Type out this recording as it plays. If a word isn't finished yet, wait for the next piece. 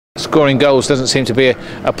Scoring goals doesn't seem to be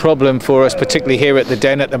a problem for us, particularly here at the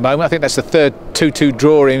Den at the moment. I think that's the third 2-2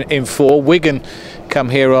 draw in 4. Wigan come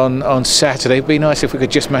here on Saturday. It'd be nice if we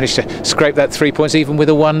could just manage to scrape that 3 points, even with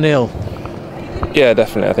a 1-0. Yeah,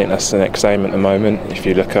 definitely. I think that's the next aim at the moment. If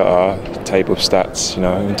you look at our table stats, you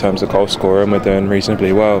know, in terms of goal scoring, we're doing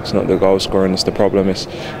reasonably well. It's not the goal scoring that's the problem, it's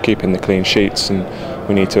keeping the clean sheets, and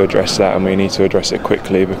we need to address that, and we need to address it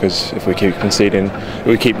quickly, because if we keep conceding, if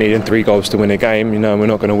we keep needing 3 goals to win a game, you know, we're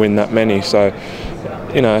not going to win that many. So,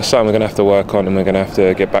 you know, it's something we're going to have to work on, and we're going to have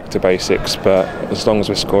to get back to basics. But as long as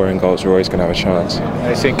we're scoring goals, we're always going to have a chance.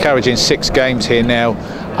 It's encouraging 6 games here now,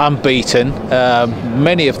 unbeaten,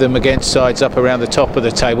 many of them against sides up around the top of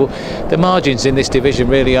the table. The margins in this division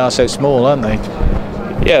really are so small, aren't they?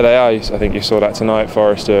 Yeah, they are. I think you saw that tonight.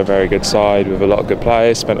 Forest are a very good side with a lot of good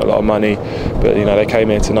players, spent a lot of money, but you know, they came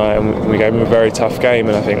here tonight and we gave them a very tough game,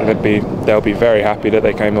 and I think they'll be very happy that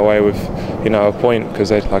they came away with, you know, a point,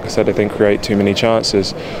 because like I said, they didn't create too many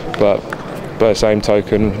chances. But by the same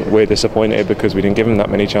token, we're disappointed because we didn't give them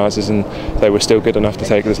that many chances, and they were still good enough to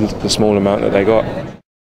take the small amount that they got.